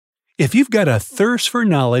If you've got a thirst for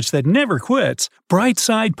knowledge that never quits,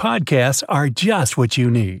 Brightside Podcasts are just what you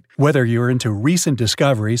need. Whether you're into recent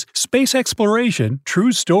discoveries, space exploration,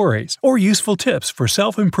 true stories, or useful tips for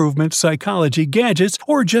self-improvement, psychology, gadgets,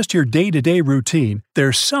 or just your day-to-day routine,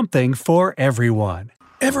 there's something for everyone.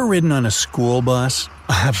 Ever ridden on a school bus?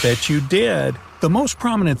 I bet you did. The most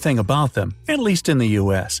prominent thing about them, at least in the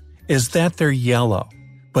US, is that they're yellow.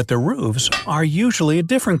 But the roofs are usually a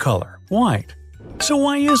different color, white. So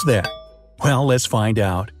why is that? Well, let's find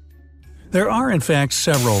out. There are in fact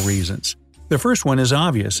several reasons. The first one is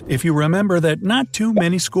obvious if you remember that not too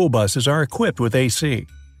many school buses are equipped with AC.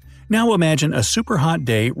 Now imagine a super hot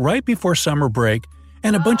day right before summer break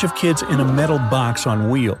and a bunch of kids in a metal box on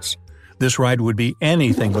wheels. This ride would be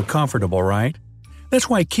anything but comfortable, right? That's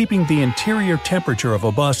why keeping the interior temperature of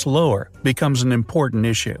a bus lower becomes an important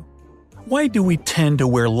issue. Why do we tend to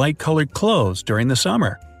wear light-colored clothes during the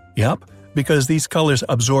summer? Yep, because these colors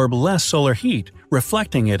absorb less solar heat,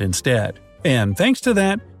 reflecting it instead. And thanks to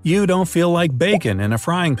that, you don't feel like bacon in a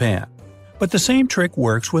frying pan. But the same trick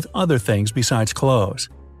works with other things besides clothes.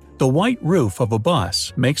 The white roof of a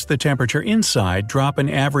bus makes the temperature inside drop an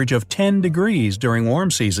average of 10 degrees during warm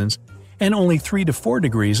seasons and only 3 to 4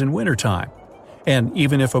 degrees in wintertime. And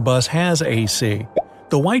even if a bus has AC,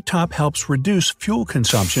 the white top helps reduce fuel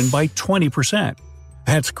consumption by 20%.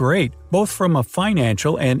 That's great, both from a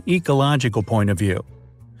financial and ecological point of view.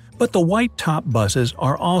 But the white top buses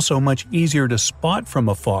are also much easier to spot from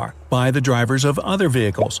afar by the drivers of other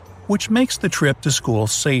vehicles, which makes the trip to school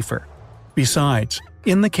safer. Besides,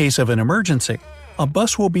 in the case of an emergency, a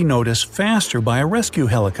bus will be noticed faster by a rescue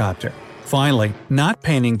helicopter. Finally, not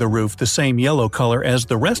painting the roof the same yellow color as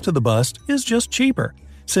the rest of the bus is just cheaper,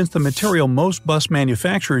 since the material most bus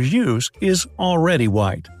manufacturers use is already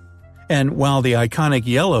white. And while the iconic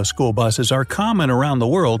yellow school buses are common around the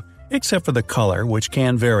world, except for the color, which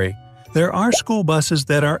can vary, there are school buses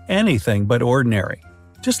that are anything but ordinary.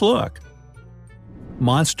 Just look.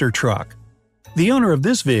 Monster Truck. The owner of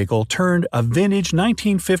this vehicle turned a vintage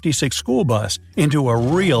 1956 school bus into a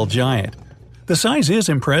real giant. The size is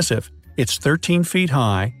impressive. It's 13 feet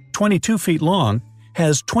high, 22 feet long,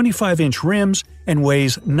 has 25-inch rims, and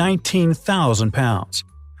weighs 19,000 pounds.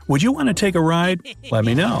 Would you want to take a ride? Let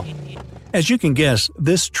me know. As you can guess,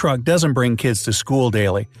 this truck doesn't bring kids to school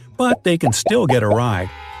daily, but they can still get a ride.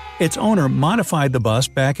 Its owner modified the bus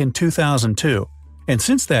back in 2002, and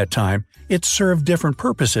since that time, it's served different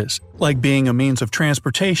purposes, like being a means of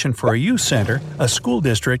transportation for a youth center, a school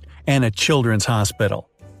district, and a children's hospital.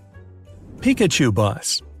 Pikachu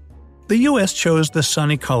Bus. The U.S. chose the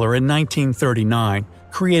sunny color in 1939,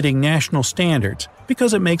 creating national standards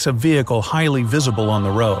because it makes a vehicle highly visible on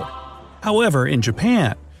the road. However, in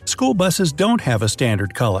Japan, school buses don't have a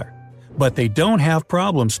standard color. But they don't have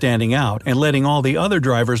problems standing out and letting all the other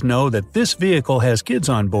drivers know that this vehicle has kids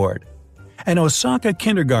on board. An Osaka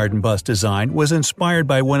kindergarten bus design was inspired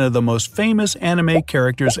by one of the most famous anime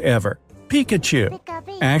characters ever, Pikachu.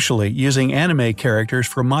 Actually, using anime characters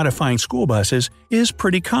for modifying school buses is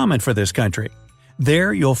pretty common for this country.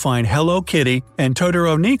 There you'll find Hello Kitty and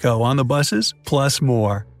Totoro Nico on the buses, plus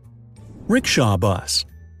more. Rickshaw Bus.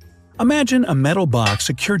 Imagine a metal box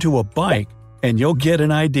secured to a bike, and you'll get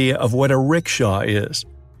an idea of what a rickshaw is.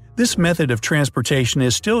 This method of transportation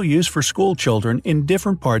is still used for school children in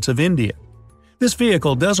different parts of India. This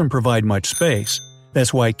vehicle doesn't provide much space.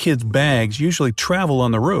 That's why kids' bags usually travel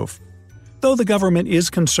on the roof. Though the government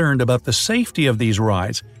is concerned about the safety of these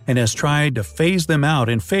rides and has tried to phase them out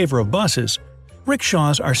in favor of buses,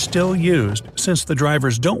 rickshaws are still used since the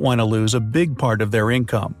drivers don't want to lose a big part of their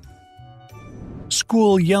income.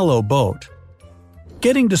 School Yellow Boat.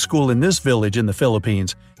 Getting to school in this village in the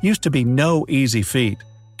Philippines used to be no easy feat.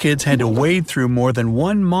 Kids had to wade through more than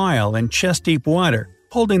 1 mile in chest-deep water,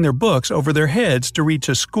 holding their books over their heads to reach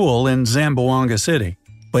a school in Zamboanga City.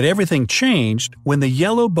 But everything changed when the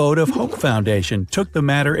Yellow Boat of Hope Foundation took the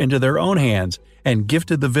matter into their own hands and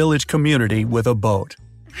gifted the village community with a boat.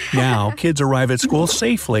 Now, kids arrive at school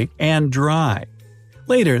safely and dry.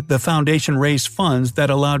 Later, the foundation raised funds that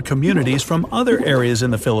allowed communities from other areas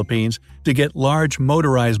in the Philippines to get large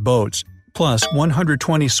motorized boats, plus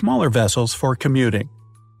 120 smaller vessels for commuting.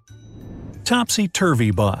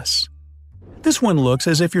 Topsy-Turvy Bus. This one looks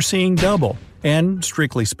as if you're seeing double, and,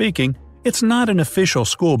 strictly speaking, it's not an official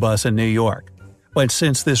school bus in New York. But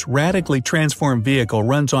since this radically transformed vehicle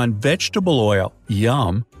runs on vegetable oil,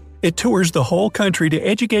 yum, it tours the whole country to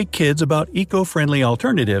educate kids about eco-friendly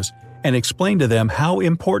alternatives and explain to them how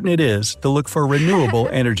important it is to look for renewable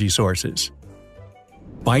energy sources.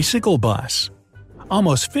 Bicycle Bus.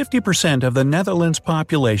 Almost 50% of the Netherlands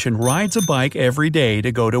population rides a bike every day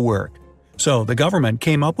to go to work. So the government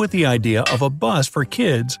came up with the idea of a bus for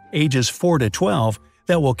kids ages 4 to 12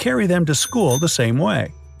 that will carry them to school the same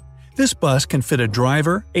way. This bus can fit a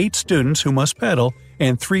driver, 8 students who must pedal,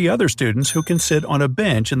 and 3 other students who can sit on a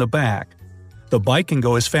bench in the back. The bike can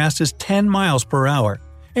go as fast as 10 miles per hour,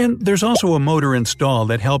 and there's also a motor installed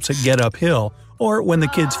that helps it get uphill or when the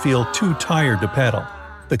kids feel too tired to pedal.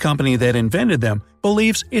 The company that invented them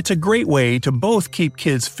believes it's a great way to both keep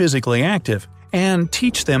kids physically active and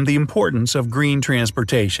teach them the importance of green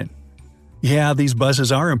transportation. Yeah, these buses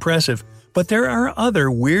are impressive, but there are other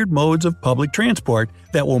weird modes of public transport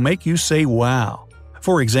that will make you say wow.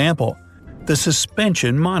 For example, the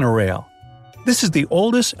suspension monorail. This is the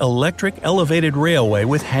oldest electric elevated railway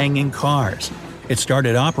with hanging cars. It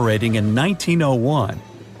started operating in 1901.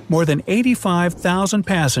 More than 85,000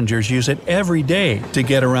 passengers use it every day to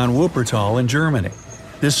get around Wuppertal in Germany.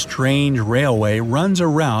 This strange railway runs a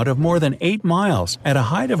route of more than 8 miles at a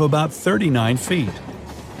height of about 39 feet.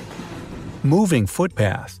 Moving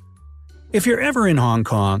footpath. If you're ever in Hong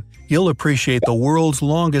Kong, you'll appreciate the world's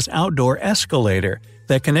longest outdoor escalator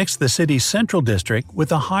that connects the city's central district with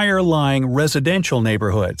the higher-lying residential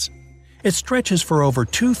neighborhoods. It stretches for over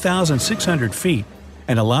 2,600 feet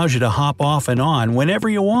and allows you to hop off and on whenever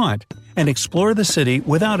you want and explore the city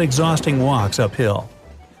without exhausting walks uphill.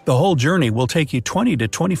 The whole journey will take you 20 to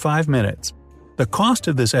 25 minutes. The cost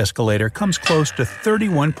of this escalator comes close to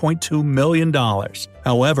 $31.2 million.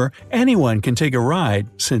 However, anyone can take a ride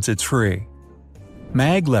since it's free.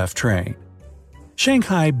 Maglev train.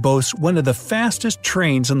 Shanghai boasts one of the fastest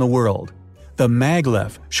trains in the world. The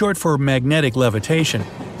Maglev, short for magnetic levitation,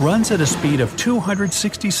 runs at a speed of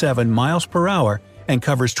 267 miles per hour and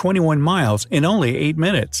covers 21 miles in only 8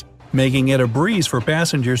 minutes, making it a breeze for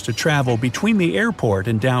passengers to travel between the airport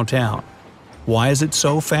and downtown. Why is it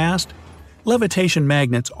so fast? Levitation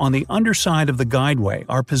magnets on the underside of the guideway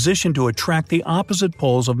are positioned to attract the opposite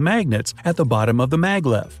poles of magnets at the bottom of the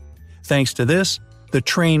maglev. Thanks to this, the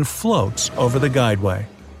train floats over the guideway.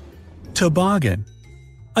 Toboggan.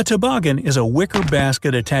 A toboggan is a wicker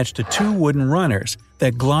basket attached to 2 wooden runners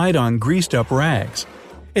that glide on greased-up rags.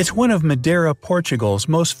 It's one of Madeira, Portugal's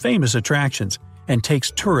most famous attractions and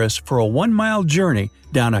takes tourists for a 1-mile journey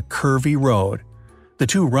down a curvy road. The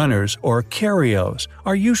 2 runners, or carrios,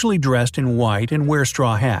 are usually dressed in white and wear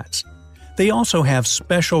straw hats. They also have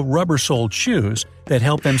special rubber-soled shoes that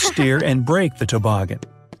help them steer and brake the toboggan.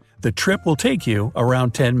 The trip will take you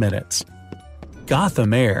around 10 minutes.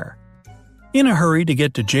 Gotham Air. In a hurry to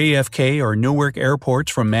get to JFK or Newark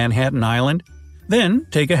airports from Manhattan Island? Then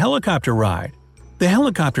take a helicopter ride. The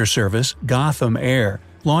helicopter service, Gotham Air,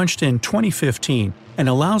 launched in 2015 and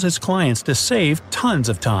allows its clients to save tons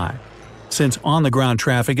of time. Since on-the-ground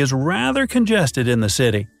traffic is rather congested in the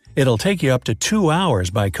city, it'll take you up to 2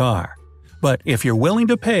 hours by car. But if you're willing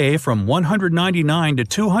to pay from $199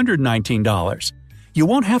 to $219, you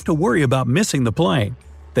won't have to worry about missing the plane.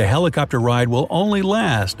 The helicopter ride will only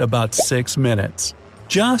last about 6 minutes.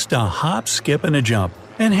 Just a hop, skip, and a jump.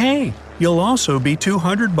 And hey, you'll also be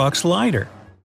 $200 lighter.